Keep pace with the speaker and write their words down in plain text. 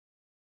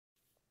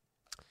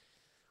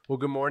Well,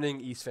 good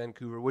morning, East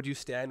Vancouver. Would you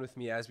stand with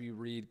me as we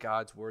read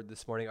God's word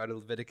this morning out of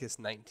Leviticus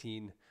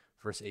 19,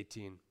 verse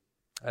 18?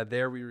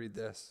 There we read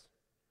this.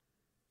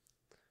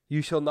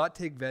 You shall not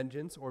take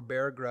vengeance or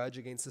bear a grudge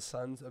against the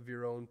sons of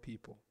your own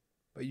people,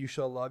 but you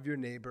shall love your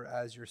neighbor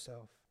as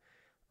yourself.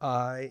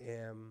 I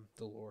am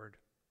the Lord.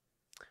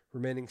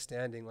 Remaining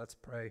standing, let's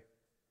pray.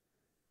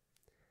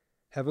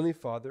 Heavenly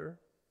Father,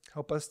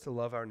 help us to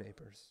love our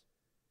neighbors.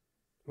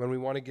 When we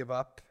want to give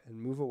up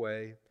and move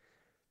away,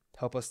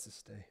 help us to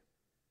stay.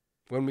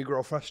 When we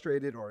grow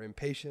frustrated or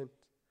impatient,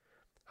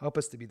 help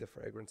us to be the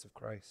fragrance of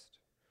Christ.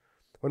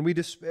 When we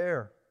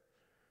despair,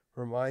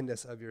 remind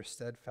us of your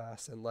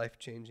steadfast and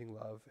life-changing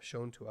love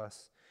shown to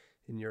us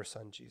in your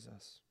Son,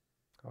 Jesus.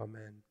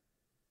 Amen.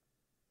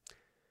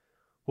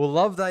 Well,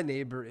 love thy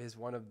neighbor is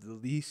one of the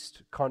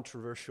least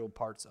controversial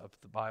parts of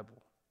the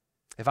Bible.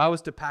 If I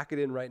was to pack it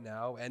in right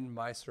now, end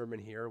my sermon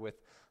here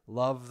with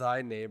love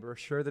thy neighbor,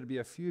 sure there'd be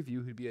a few of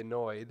you who'd be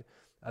annoyed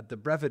at the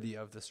brevity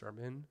of the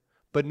sermon,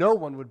 but no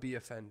one would be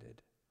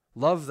offended.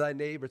 Love thy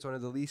neighbor is one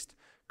of the least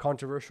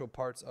controversial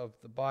parts of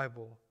the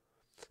Bible.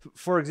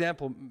 For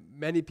example,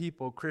 many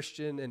people,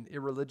 Christian and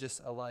irreligious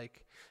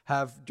alike,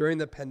 have during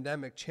the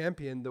pandemic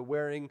championed the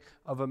wearing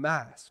of a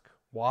mask.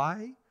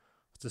 Why?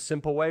 It's a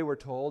simple way, we're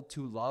told,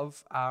 to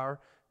love our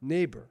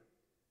neighbor.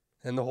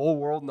 And the whole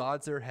world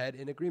nods their head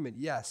in agreement.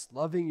 Yes,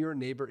 loving your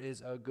neighbor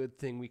is a good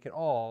thing. We can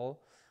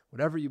all,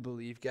 whatever you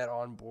believe, get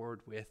on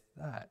board with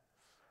that.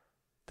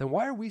 Then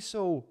why are we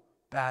so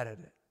bad at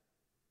it?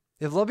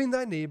 If loving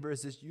thy neighbor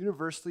is this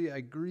universally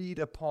agreed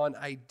upon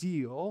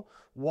ideal,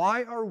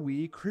 why are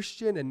we,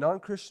 Christian and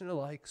non-Christian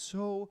alike,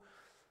 so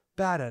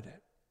bad at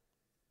it?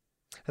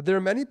 There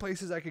are many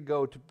places I could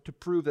go to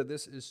prove that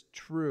this is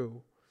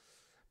true.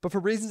 But for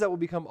reasons that will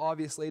become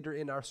obvious later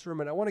in our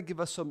sermon, I want to give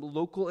us some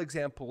local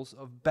examples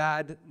of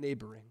bad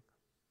neighboring.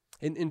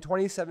 In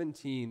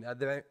 2017,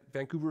 the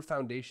Vancouver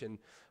Foundation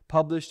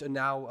published a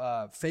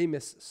now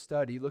famous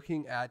study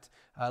looking at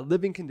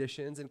living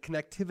conditions and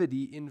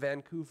connectivity in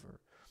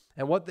Vancouver.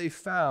 And what they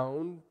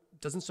found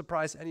doesn't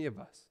surprise any of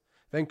us.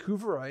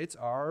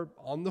 Vancouverites are,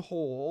 on the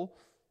whole,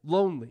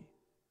 lonely.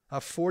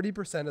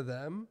 40% of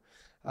them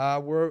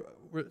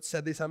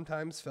said they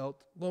sometimes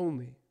felt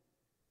lonely.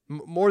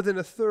 More than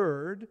a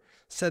third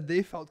said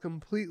they felt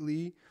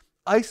completely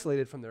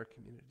isolated from their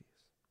communities.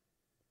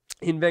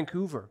 In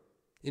Vancouver,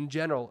 in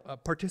general,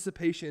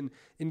 participation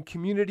in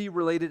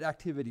community-related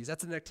activities,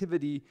 that's an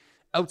activity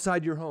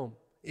outside your home,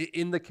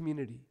 in the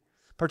community.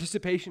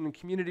 Participation in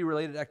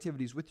community-related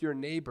activities with your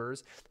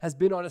neighbors has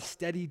been on a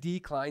steady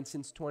decline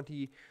since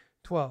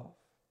 2012.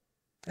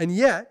 And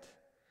yet,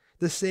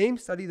 the same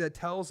study that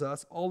tells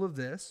us all of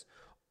this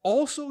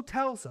also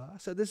tells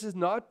us that this is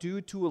not due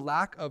to a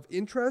lack of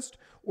interest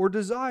or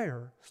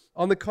desire.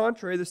 On the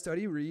contrary, the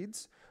study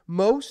reads,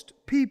 most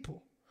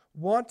people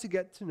want to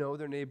get to know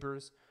their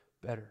neighbors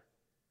better.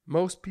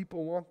 Most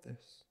people want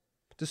this.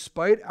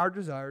 Despite our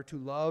desire to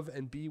love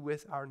and be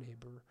with our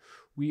neighbor,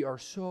 we are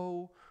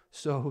so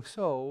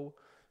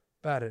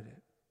bad at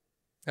it.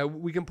 Now,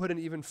 we can put an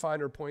even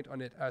finer point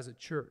on it as a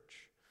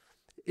church.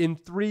 In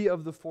 3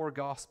 of the 4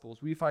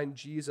 Gospels, we find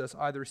Jesus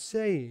either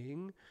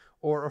saying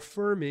or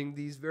affirming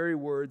these very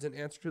words in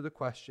answer to the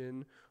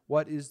question,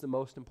 what is the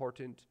most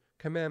important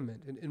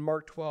commandment? In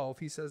Mark 12,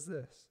 he says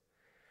this.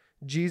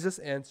 Jesus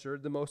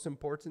answered, the most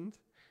important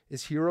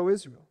is, Hear, O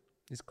Israel.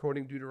 He's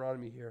quoting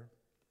Deuteronomy here.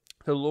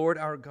 The Lord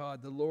our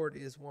God, the Lord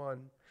is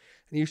one.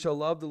 And you shall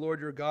love the Lord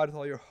your God with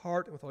all your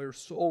heart, and with all your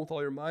soul, with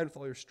all your mind, with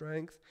all your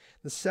strength.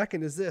 The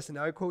second is this, and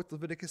now I quote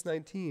Leviticus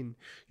 19.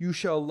 You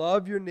shall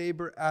love your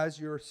neighbor as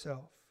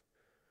yourself.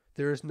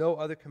 There is no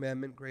other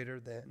commandment greater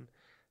than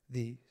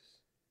these.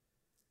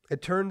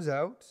 It turns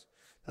out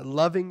that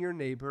loving your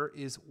neighbor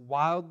is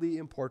wildly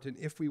important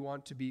if we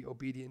want to be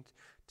obedient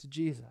to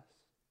Jesus.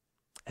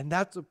 And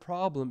that's a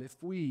problem if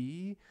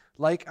we,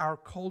 like our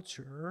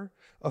culture,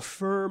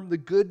 affirm the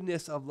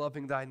goodness of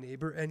loving thy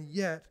neighbor and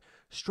yet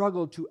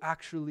struggle to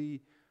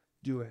actually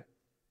do it.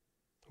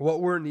 What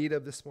we're in need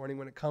of this morning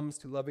when it comes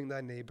to loving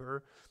thy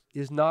neighbor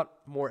is not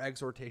more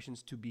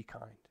exhortations to be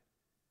kind,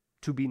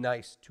 to be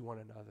nice to one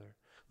another,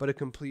 but a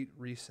complete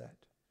reset.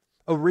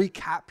 A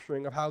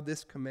recapturing of how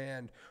this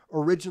command,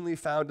 originally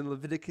found in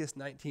Leviticus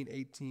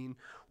 19:18,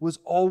 was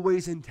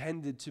always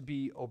intended to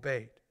be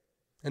obeyed.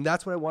 And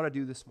that's what I want to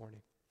do this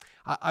morning.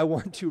 I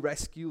want to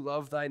rescue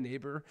love thy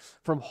neighbor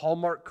from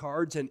Hallmark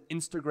cards and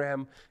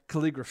Instagram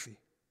calligraphy.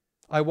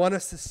 I want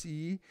us to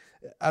see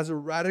as a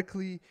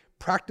radically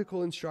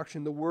practical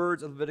instruction the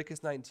words of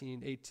Leviticus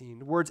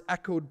 19:18, words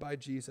echoed by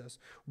Jesus,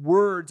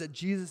 words that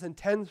Jesus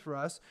intends for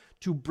us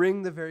to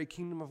bring the very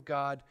kingdom of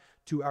God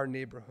to our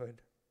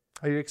neighborhood.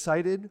 Are you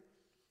excited?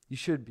 You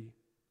should be.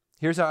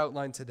 Here's our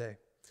outline today.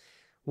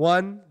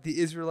 1, the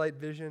Israelite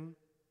vision.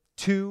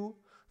 2,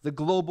 the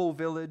global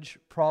village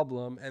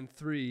problem. And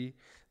 3,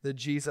 the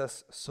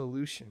Jesus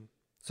solution.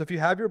 So if you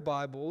have your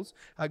Bibles,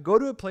 go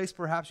to a place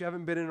perhaps you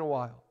haven't been in a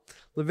while.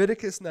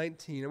 Leviticus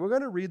 19. And we're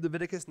going to read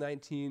Leviticus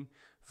 19,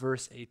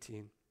 verse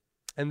 18.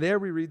 And there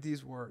we read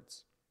these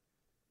words.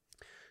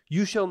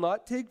 You shall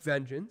not take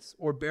vengeance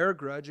or bear a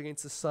grudge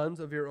against the sons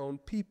of your own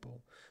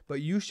people, but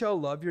you shall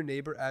love your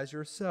neighbor as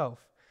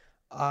yourself.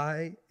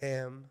 I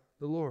am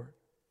the Lord.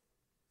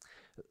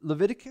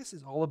 Leviticus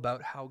is all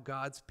about how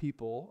God's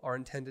people are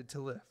intended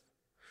to live.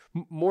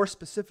 More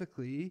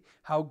specifically,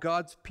 how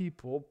God's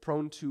people,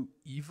 prone to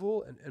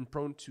evil and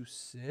prone to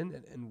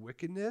sin and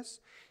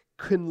wickedness,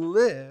 can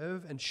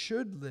live and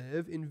should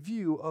live in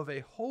view of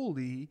a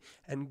holy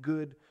and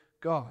good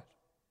God.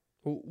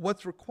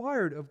 What's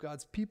required of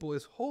God's people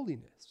is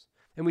holiness.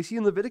 And we see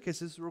in Leviticus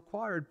this is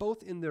required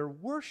both in their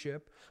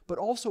worship, but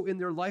also in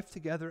their life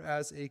together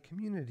as a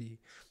community.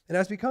 And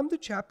as we come to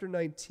chapter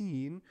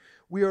 19,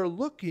 we are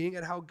looking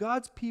at how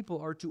God's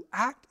people are to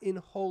act in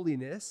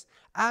holiness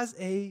as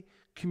a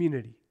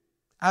community,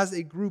 as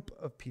a group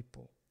of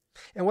people.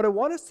 And what I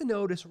want us to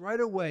notice right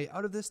away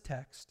out of this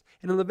text,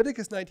 and in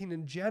Leviticus 19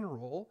 in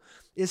general,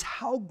 is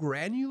how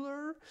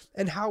granular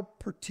and how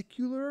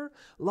particular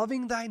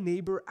loving thy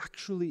neighbor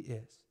actually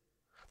is.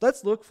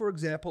 Let's look, for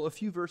example, a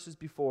few verses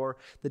before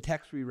the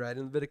text we read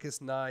in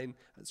Leviticus 19,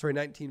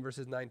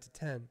 verses 9 to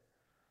 10.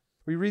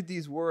 We read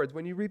these words,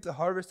 "When you reap the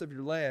harvest of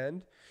your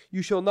land,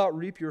 you shall not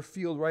reap your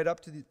field right up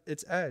to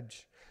its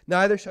edge.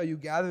 Neither shall you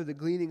gather the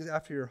gleanings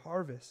after your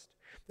harvest.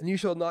 And you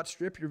shall not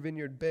strip your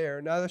vineyard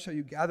bare, neither shall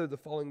you gather the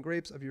fallen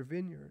grapes of your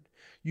vineyard.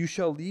 You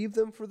shall leave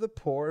them for the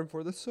poor and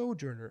for the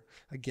sojourner.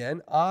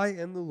 Again, I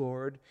am the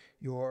Lord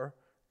your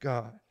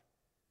God."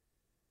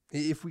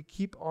 If we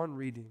keep on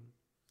reading,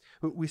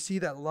 we see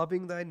that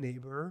loving thy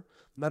neighbor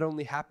not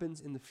only happens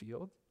in the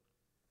field,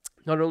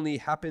 not only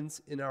happens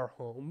in our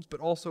homes, but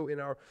also in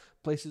our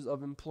places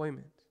of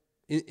employment,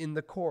 in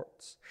the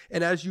courts.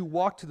 And as you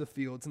walk to the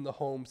fields and the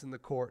homes and the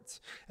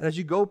courts, and as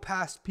you go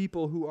past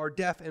people who are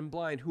deaf and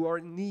blind, who are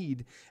in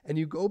need, and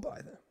you go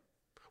by them,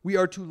 we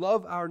are to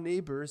love our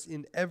neighbors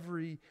in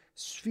every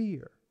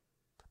sphere.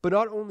 But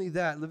not only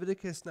that,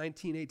 Leviticus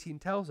 19:18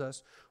 tells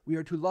us we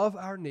are to love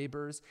our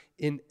neighbors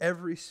in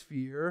every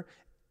sphere,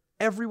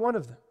 every one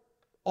of them,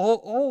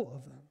 all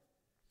of them.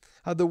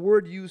 The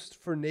word used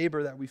for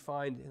neighbor that we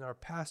find in our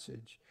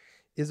passage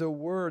is a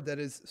word that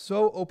is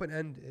so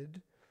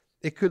open-ended,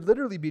 it could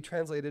literally be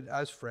translated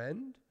as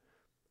friend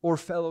or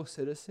fellow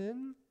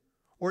citizen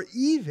or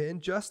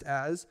even just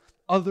as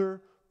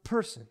other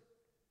person.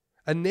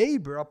 A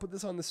neighbor, I'll put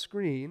this on the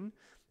screen,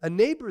 a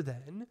neighbor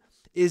then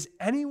is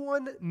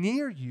anyone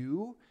near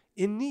you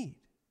in need.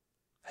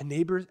 A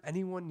neighbor is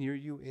anyone near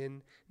you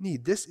in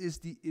need. This is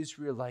the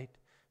Israelite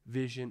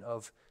vision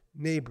of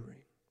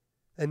neighboring.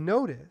 And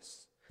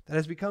notice that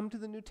as we come to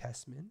the New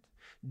Testament,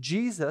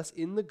 Jesus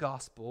in the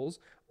Gospels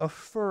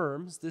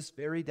affirms this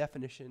very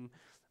definition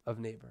of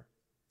neighbor.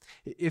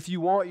 If you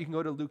want, you can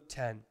go to Luke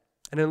 10.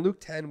 And in Luke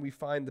 10, we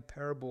find the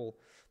parable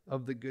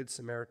of the Good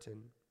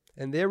Samaritan.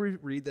 And there we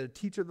read that a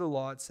teacher of the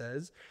law, it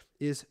says,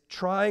 is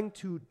trying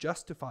to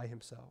justify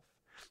himself.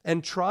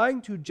 And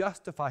trying to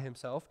justify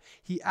himself,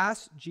 he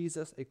asks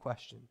Jesus a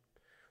question.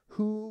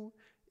 Who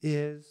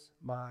is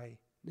my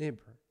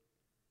neighbor?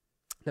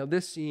 Now,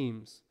 this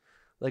seems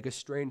like a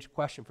strange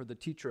question for the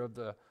teacher of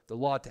the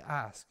law to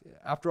ask.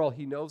 After all,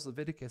 he knows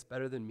Leviticus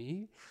better than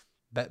me,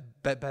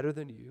 better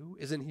than you.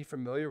 Isn't he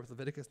familiar with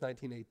Leviticus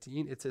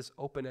 19:18? It's this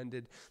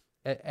open-ended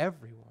at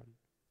everyone.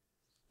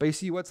 But you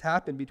see what's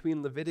happened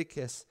between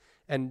Leviticus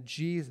and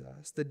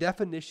Jesus. The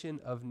definition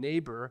of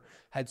neighbor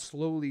had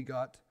slowly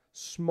got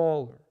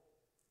smaller,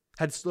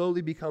 had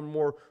slowly become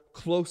more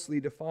closely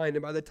defined.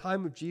 And by the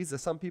time of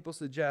Jesus, some people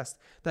suggest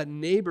that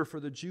neighbor for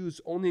the Jews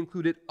only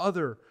included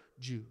other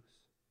Jews.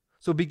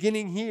 So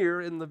beginning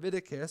here in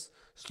Leviticus,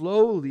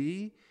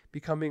 slowly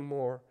becoming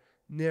more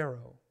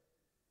narrow.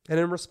 And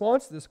in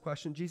response to this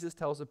question, Jesus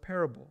tells a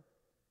parable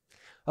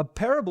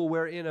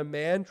wherein a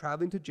man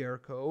traveling to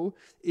Jericho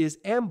is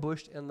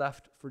ambushed and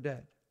left for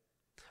dead.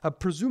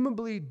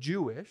 Presumably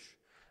Jewish,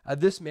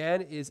 this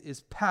man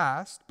is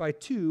passed by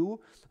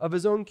two of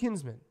his own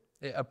kinsmen,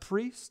 a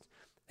priest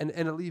and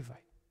a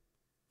Levite.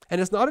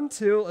 And it's not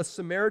until a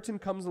Samaritan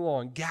comes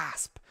along,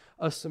 gasp,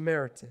 a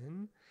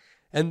Samaritan,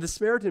 and the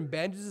Samaritan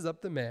bandages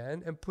up the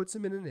man and puts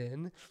him in an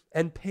inn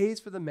and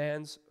pays for the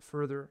man's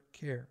further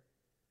care.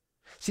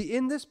 See,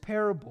 in this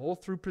parable,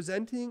 through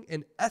presenting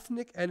an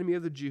ethnic enemy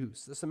of the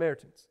Jews, the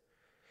Samaritans,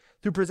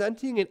 through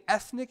presenting an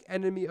ethnic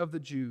enemy of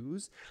the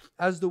Jews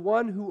as the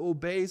one who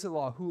obeys the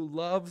law, who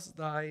loves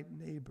thy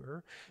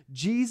neighbor,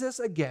 Jesus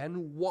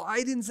again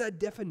widens that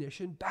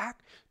definition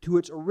back to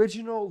its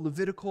original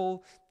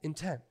Levitical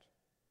intent.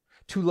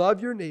 To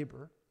love your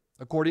neighbor,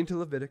 according to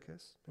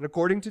Leviticus and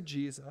according to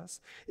Jesus,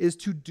 is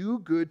to do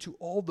good to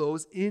all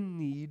those in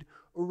need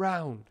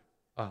around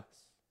us.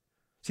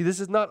 See,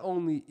 this is not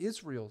only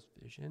Israel's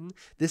vision,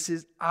 this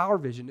is our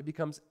vision. It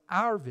becomes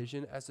our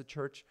vision as the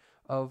church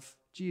of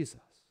Jesus.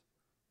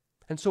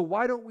 And so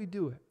why don't we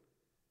do it?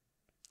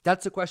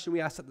 That's the question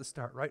we asked at the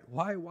start, right?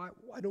 Why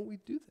don't we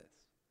do this?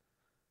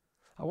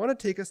 I want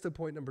to take us to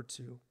point number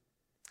 2.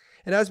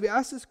 And as we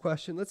ask this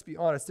question, let's be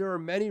honest, there are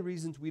many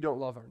reasons we don't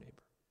love our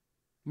neighbor.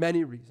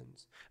 Many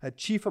reasons.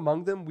 Chief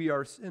among them, we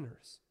are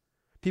sinners.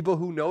 People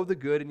who know the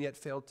good and yet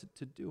fail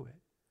to do it.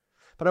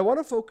 But I want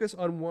to focus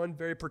on one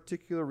very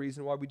particular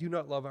reason why we do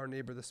not love our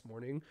neighbor this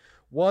morning,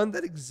 one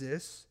that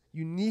exists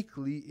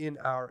uniquely in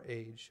our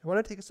age. I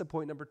want to take us to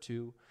point number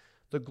 2,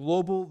 the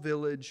global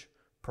village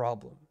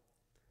problem.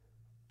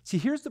 See,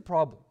 here's the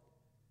problem.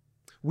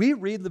 We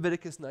read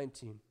Leviticus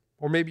 19,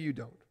 or maybe you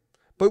don't,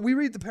 but we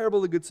read the parable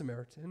of the Good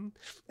Samaritan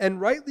and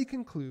rightly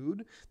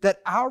conclude that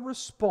our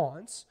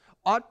response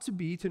ought to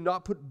be to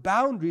not put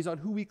boundaries on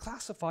who we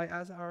classify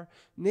as our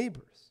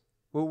neighbors.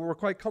 Well, we're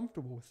quite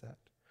comfortable with that.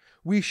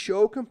 We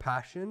show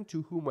compassion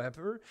to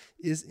whomever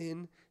is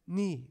in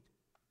need.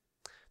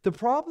 The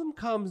problem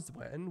comes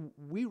when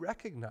we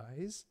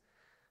recognize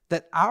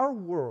that our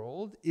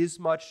world is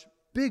much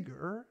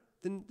bigger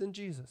than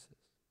Jesus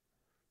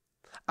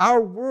is.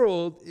 Our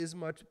world is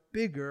much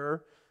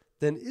bigger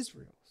than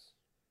Israel's.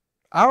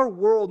 Our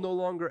world no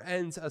longer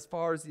ends as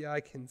far as the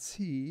eye can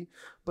see,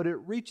 but it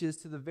reaches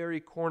to the very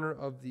corner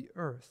of the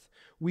earth.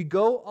 We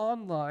go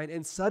online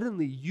and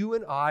suddenly you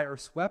and I are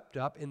swept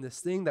up in this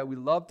thing that we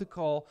love to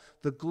call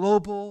the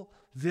global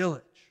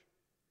village.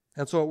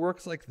 And so it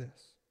works like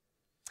this.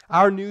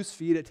 Our news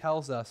feed, it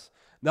tells us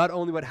not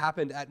only what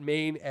happened at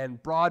Maine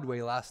and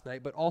Broadway last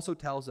night, but also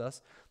tells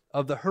us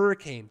of the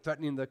hurricane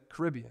threatening the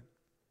Caribbean.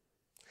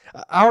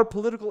 Our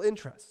political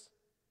interests,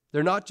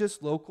 they're not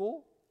just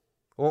local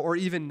or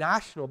even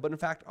national, but in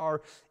fact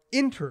are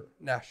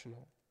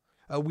international.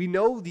 We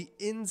know the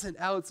ins and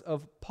outs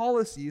of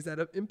policies that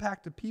have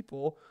impacted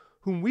people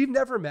whom we've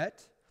never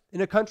met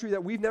in a country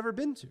that we've never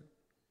been to.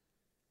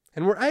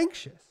 And we're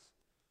anxious.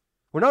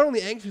 We're not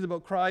only anxious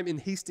about crime in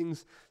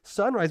Hastings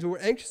Sunrise, but we're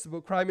anxious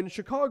about crime in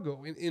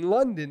Chicago, in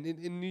London,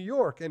 in New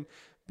York, and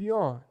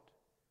beyond.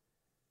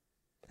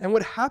 And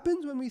what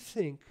happens when we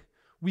think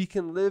we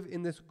can live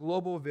in this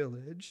global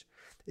village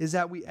is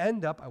that we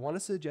end up, I want to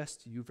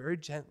suggest to you very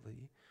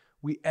gently,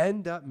 we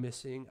end up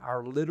missing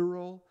our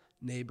literal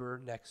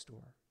neighbor next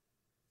door.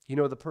 You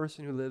know, the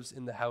person who lives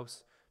in the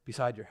house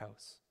beside your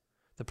house,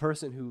 the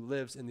person who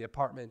lives in the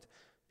apartment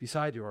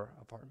beside your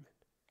apartment.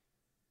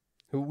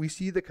 We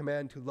see the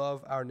command to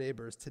love our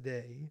neighbors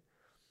today,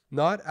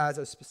 not as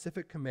a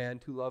specific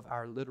command to love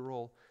our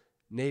literal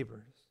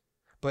neighbors,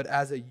 but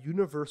as a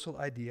universal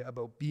idea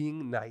about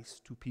being nice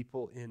to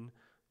people in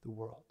the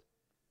world.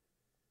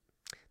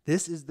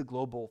 This is the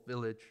global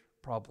village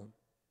problem.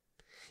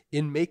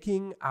 In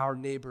making our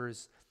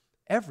neighbors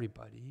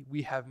everybody,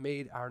 we have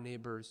made our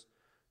neighbors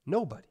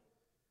nobody.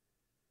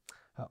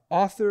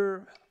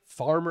 Author,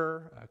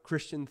 farmer,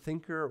 Christian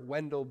thinker,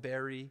 Wendell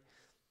Berry,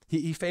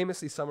 he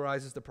famously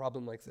summarizes the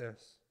problem like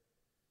this.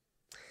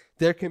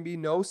 There can be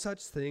no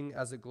such thing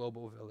as a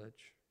global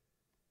village.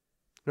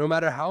 No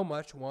matter how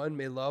much one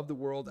may love the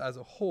world as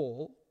a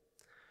whole,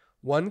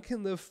 one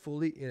can live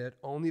fully in it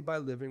only by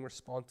living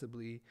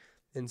responsibly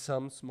in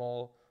some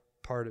small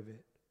part of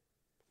it.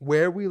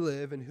 Where we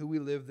live and who we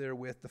live there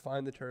with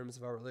define the terms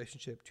of our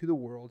relationship to the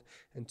world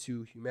and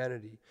to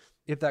humanity.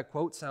 If that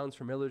quote sounds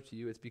familiar to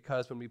you, it's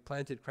because when we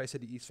planted Christ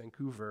City East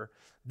Vancouver,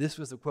 this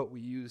was the quote we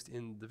used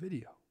in the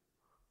video.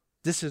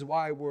 This is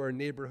why we're a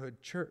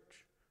neighborhood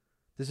church.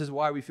 This is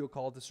why we feel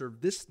called to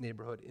serve this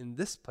neighborhood in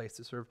this place,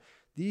 to serve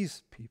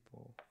these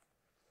people.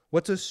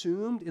 What's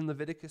assumed in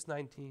Leviticus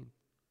 19?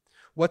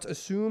 What's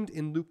assumed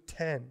in Luke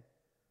 10?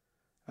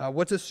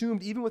 What's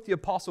assumed even with the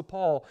Apostle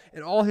Paul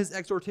and all his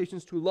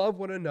exhortations to love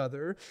one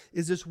another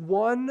is this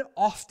one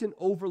often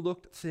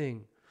overlooked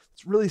thing.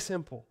 It's really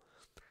simple.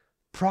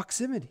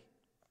 Proximity.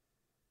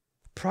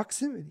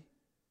 Proximity.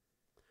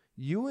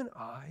 You and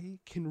I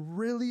can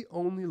really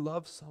only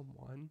love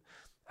someone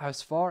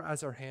as far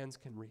as our hands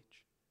can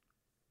reach.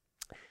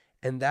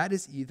 And that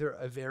is either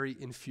a very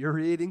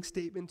infuriating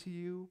statement to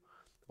you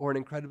or an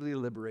incredibly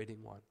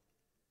liberating one.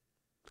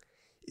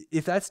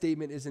 If that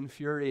statement is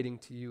infuriating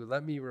to you,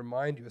 let me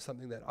remind you of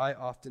something that I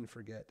often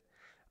forget.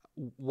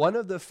 One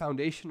of the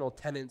foundational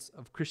tenets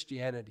of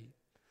Christianity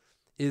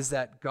is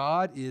that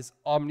God is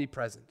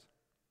omnipresent.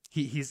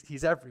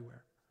 He's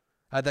everywhere.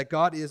 That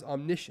God is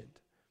omniscient.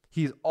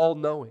 He's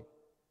all-knowing.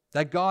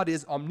 That God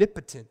is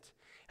omnipotent.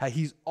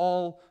 He's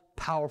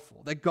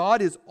all-powerful. That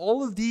God is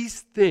all of these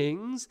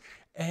things,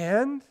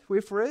 and,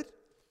 wait for it,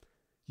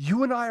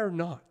 you and I are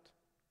not.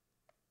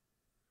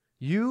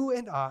 You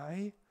and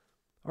I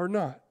are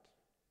not,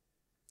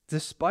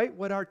 despite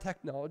what our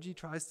technology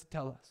tries to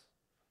tell us,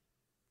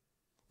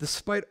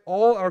 despite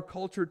all our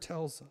culture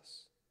tells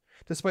us,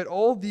 despite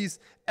all these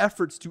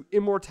efforts to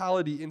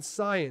immortality in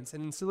science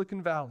and in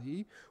Silicon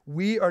Valley,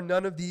 we are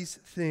none of these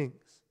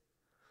things.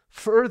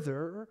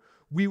 Further,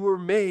 we were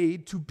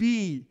made to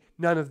be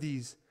none of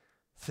these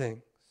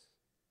things.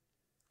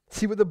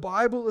 See, what the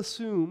Bible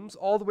assumes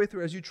all the way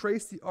through, as you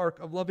trace the arc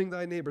of loving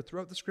thy neighbor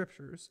throughout the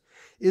scriptures,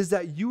 is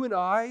that you and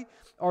I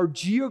are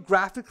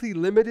geographically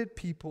limited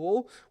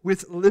people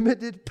with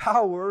limited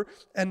power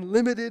and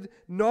limited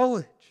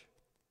knowledge.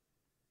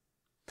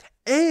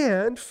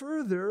 And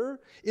further,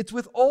 it's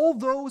with all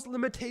those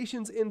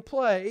limitations in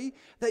play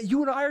that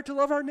you and I are to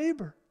love our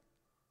neighbor.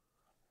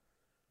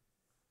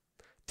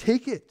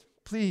 Take it,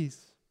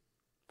 please,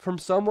 from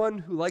someone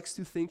who likes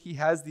to think he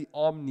has the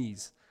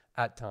omnis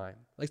at time,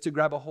 likes to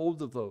grab a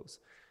hold of those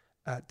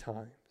at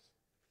times.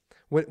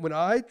 When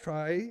I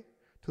try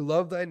to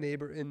love thy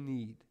neighbor in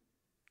need,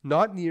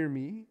 not near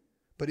me,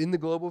 but in the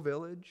global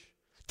village,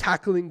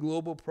 tackling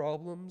global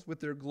problems with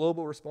their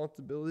global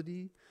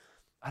responsibility,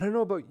 I don't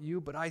know about you,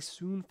 but I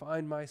soon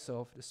find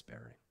myself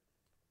despairing.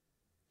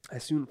 I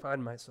soon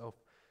find myself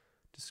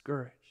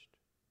discouraged.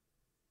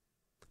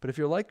 But if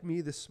you're like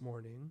me this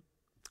morning,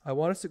 I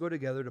want us to go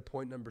together to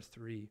point number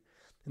 3,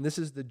 and this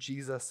is the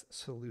Jesus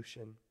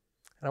solution.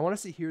 And I want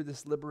us to hear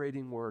this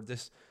liberating word,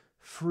 this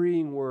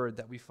freeing word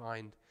that we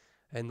find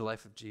in the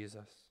life of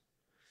Jesus.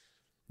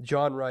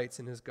 John writes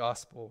in his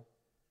gospel,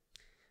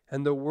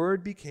 "And the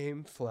word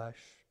became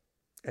flesh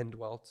and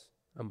dwelt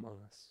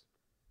among us."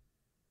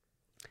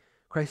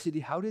 Christ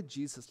City, how did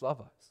Jesus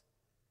love us?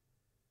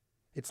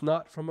 It's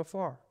not from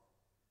afar.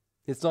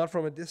 It's not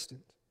from a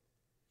distance.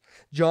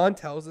 John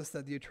tells us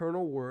that the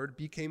eternal word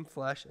became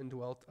flesh and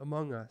dwelt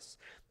among us.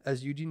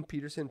 As Eugene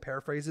Peterson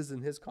paraphrases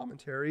in his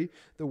commentary,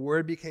 the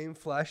word became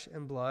flesh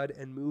and blood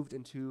and moved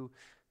into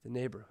the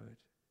neighborhood.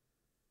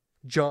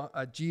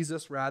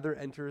 Jesus rather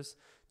enters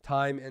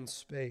time and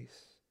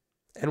space.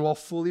 And while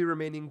fully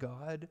remaining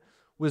God,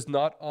 was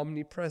not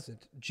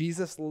omnipresent.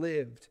 Jesus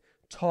lived,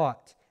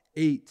 taught,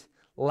 ate,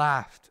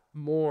 laughed,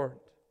 mourned,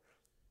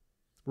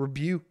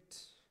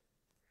 rebuked.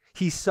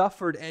 He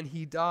suffered and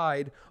he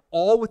died,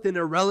 all within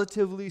a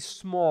relatively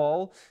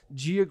small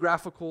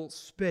geographical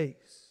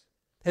space.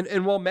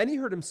 And while many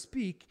heard him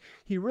speak,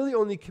 he really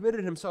only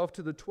committed himself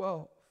to the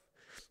 12.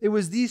 It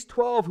was these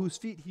 12 whose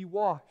feet he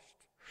washed.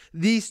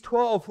 These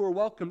 12 who were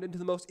welcomed into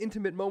the most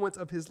intimate moments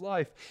of his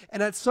life.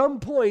 And at some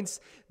points,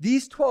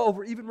 these 12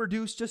 were even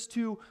reduced just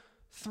to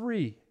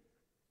 3.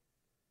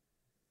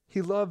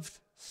 He loved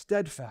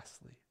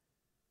steadfastly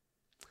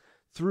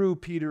through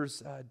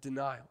Peter's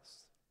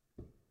denials,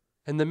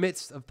 in the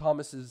midst of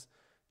Thomas's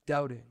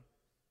doubting.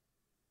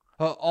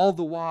 All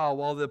the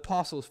while the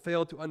apostles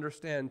failed to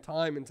understand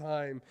time and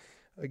time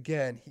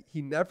again,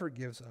 he never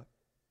gives up.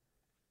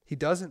 He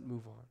doesn't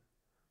move on.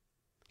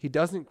 He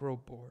doesn't grow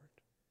bored.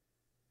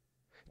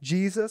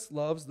 Jesus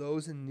loves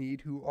those in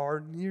need who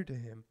are near to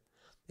him,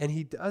 and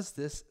he does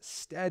this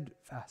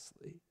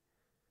steadfastly,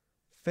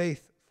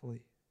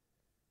 faithfully.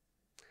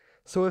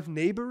 So if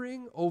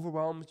neighboring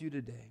overwhelms you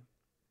today,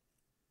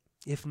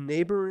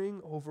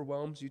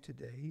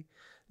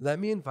 let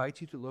me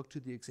invite you to look to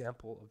the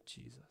example of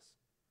Jesus.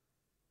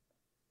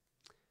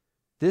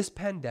 This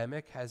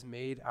pandemic has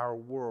made our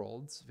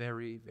worlds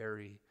very,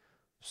 very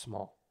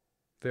small,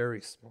 very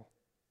small.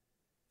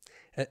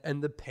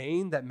 And the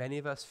pain that many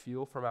of us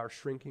feel from our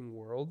shrinking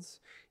worlds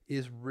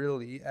is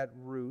really, at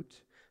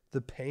root,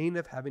 the pain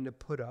of having to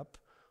put up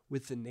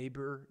with the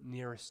neighbor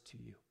nearest to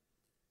you.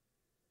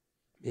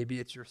 Maybe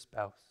it's your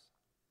spouse.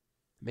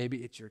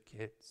 Maybe it's your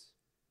kids.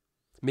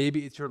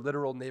 Maybe it's your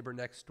literal neighbor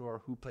next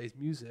door who plays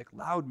music,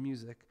 loud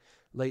music,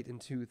 late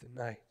into the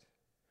night.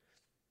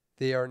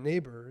 They are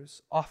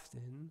neighbors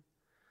often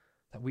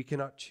that we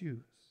cannot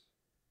choose.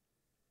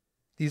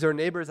 These are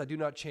neighbors that do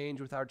not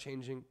change with our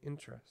changing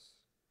interests.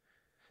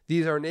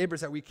 These are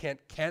neighbors that we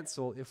can't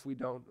cancel if we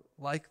don't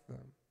like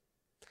them.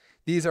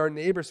 These are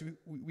neighbors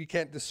we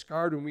can't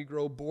discard when we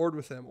grow bored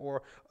with them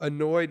or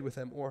annoyed with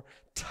them or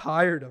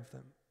tired of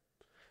them.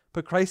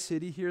 But Christ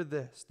City, hear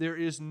this. There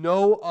is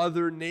no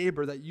other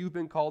neighbor that you've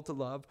been called to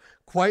love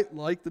quite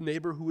like the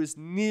neighbor who is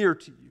near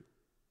to you,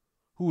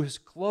 who is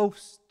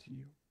close to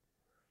you.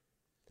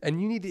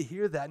 And you need to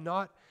hear that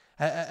not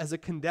as a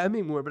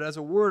condemning word, but as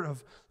a word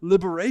of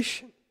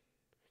liberation.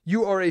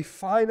 You are a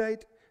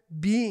finite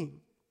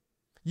being.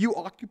 You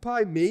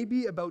occupy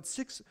maybe about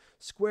 6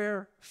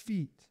 square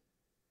feet.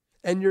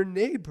 And your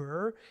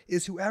neighbor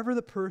is whoever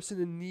the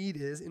person in need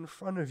is in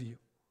front of you.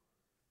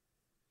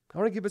 I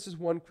want to give us just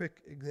one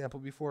quick example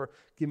before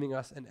giving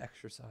us an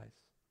exercise.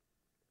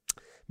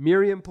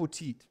 Miriam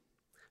Poteet.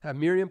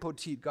 Miriam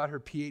Poteet got her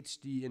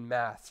PhD in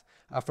math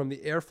from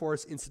the Air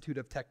Force Institute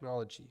of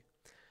Technology.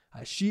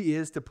 She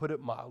is, to put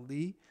it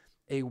mildly,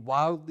 a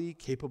wildly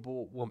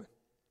capable woman.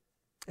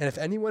 And if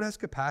anyone has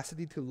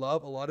capacity to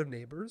love a lot of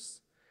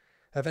neighbors,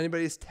 if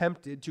anybody is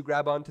tempted to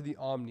grab onto the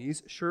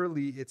omnis,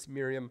 surely it's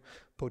Miriam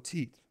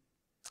Poteet.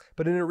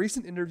 But in a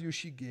recent interview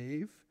she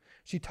gave,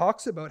 she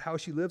talks about how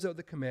she lives out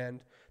the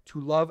command to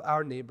love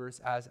our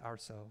neighbors as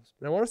ourselves.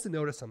 And I want us to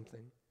notice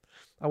something.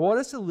 I want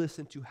us to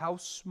listen to how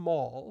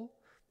small,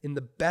 in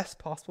the best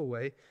possible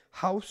way,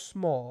 how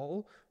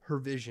small her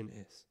vision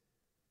is.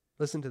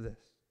 Listen to this.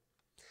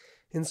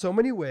 In so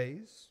many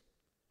ways,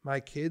 my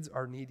kids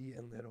are needy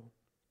and little.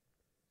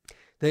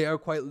 They are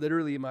quite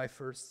literally my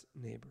first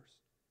neighbors.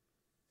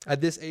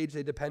 At this age,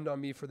 they depend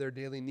on me for their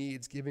daily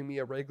needs, giving me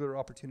a regular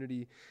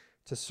opportunity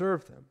to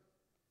serve them.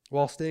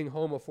 While staying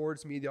home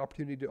affords me the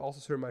opportunity to also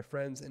serve my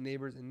friends and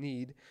neighbors in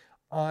need,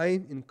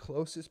 I'm in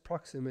closest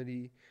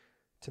proximity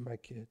to my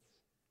kids.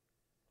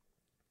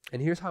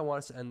 And here's how I want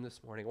us to end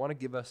this morning. I want to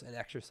give us an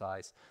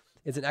exercise.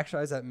 It's an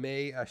exercise that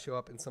may show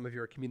up in some of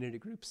your community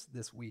groups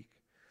this week.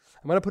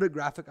 I'm going to put a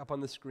graphic up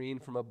on the screen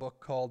from a book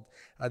called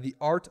The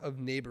Art of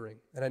Neighboring.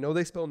 And I know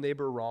they spell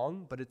neighbor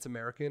wrong, but it's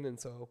American, and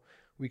so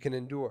we can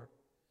endure.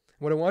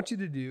 What I want you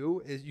to do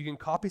is you can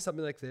copy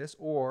something like this,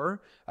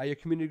 or your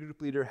community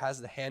group leader has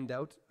the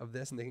handout of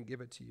this and they can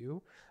give it to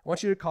you. I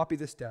want you to copy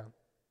this down.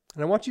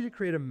 And I want you to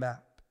create a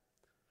map.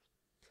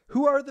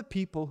 Who are the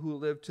people who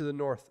live to the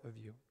north of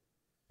you,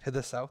 to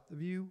the south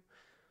of you,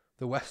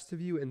 the west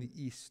of you, and the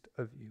east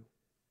of you?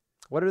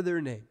 What are their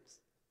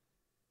names?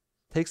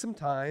 Take some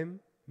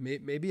time,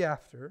 maybe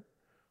after,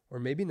 or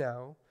maybe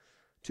now,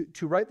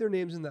 to write their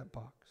names in that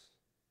box.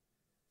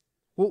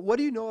 Well, what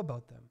do you know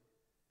about them?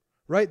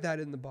 Write that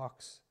in the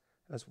box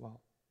as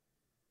well.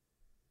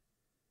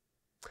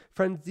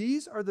 Friends,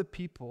 these are the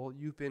people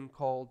you've been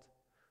called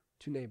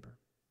to neighbor.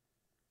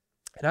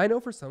 And I know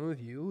for some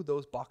of you,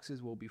 those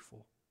boxes will be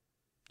full.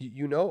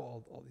 You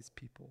know all these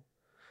people.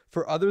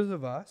 For others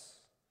of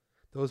us,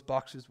 those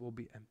boxes will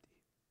be empty.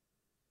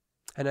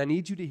 And I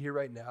need you to hear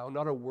right now,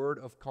 not a word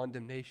of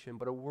condemnation,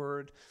 but a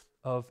word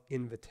of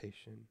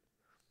invitation.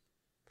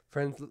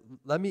 Friends,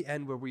 let me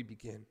end where we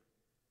begin.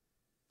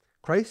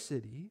 Christ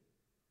City,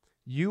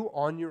 you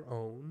on your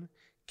own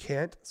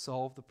can't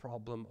solve the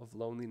problem of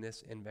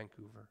loneliness in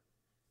Vancouver.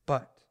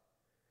 But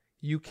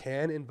you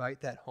can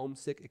invite that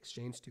homesick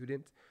exchange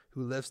student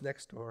who lives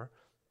next door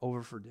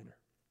over for dinner.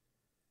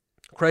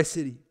 Christ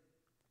City,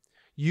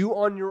 you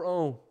on your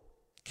own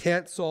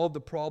can't solve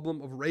the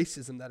problem of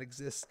racism that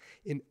exists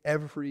in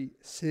every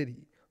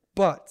city.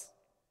 But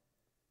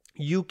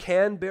you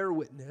can bear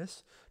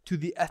witness to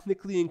the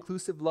ethnically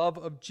inclusive love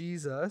of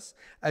Jesus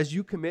as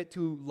you commit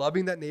to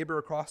loving that neighbor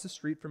across the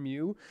street from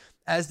you,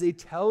 as they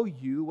tell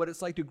you what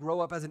it's like to grow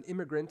up as an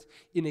immigrant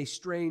in a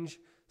strange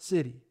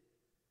city.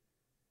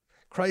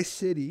 Christ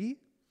City,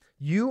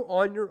 you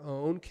on your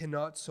own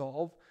cannot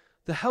solve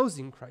the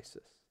housing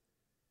crisis.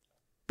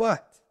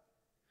 But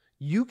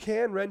you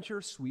can rent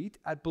your suite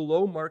at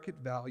below market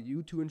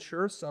value to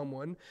ensure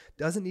someone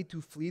doesn't need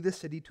to flee the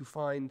city to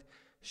find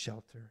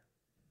shelter.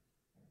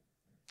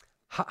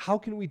 How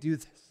can we do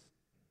this?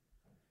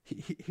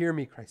 Hear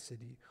me, Christ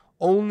City.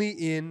 Only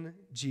in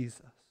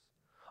Jesus.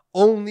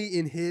 Only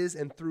in his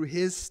and through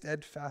his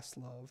steadfast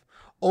love.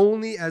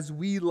 Only as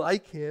we,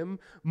 like him,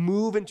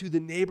 move into the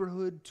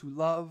neighborhood to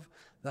love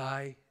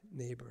thy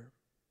neighbor.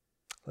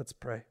 Let's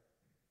pray.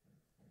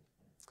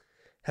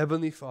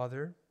 Heavenly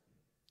Father,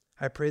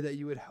 I pray that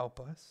you would help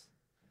us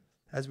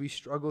as we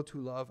struggle to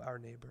love our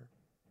neighbor.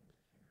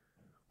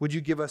 Would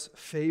you give us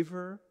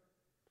favor?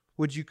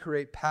 Would you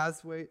create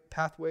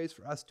pathways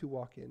for us to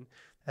walk in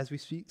as we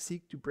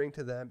seek to bring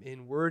to them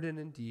in word and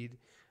in deed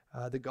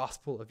the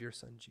gospel of your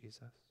Son, Jesus?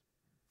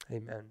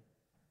 Amen.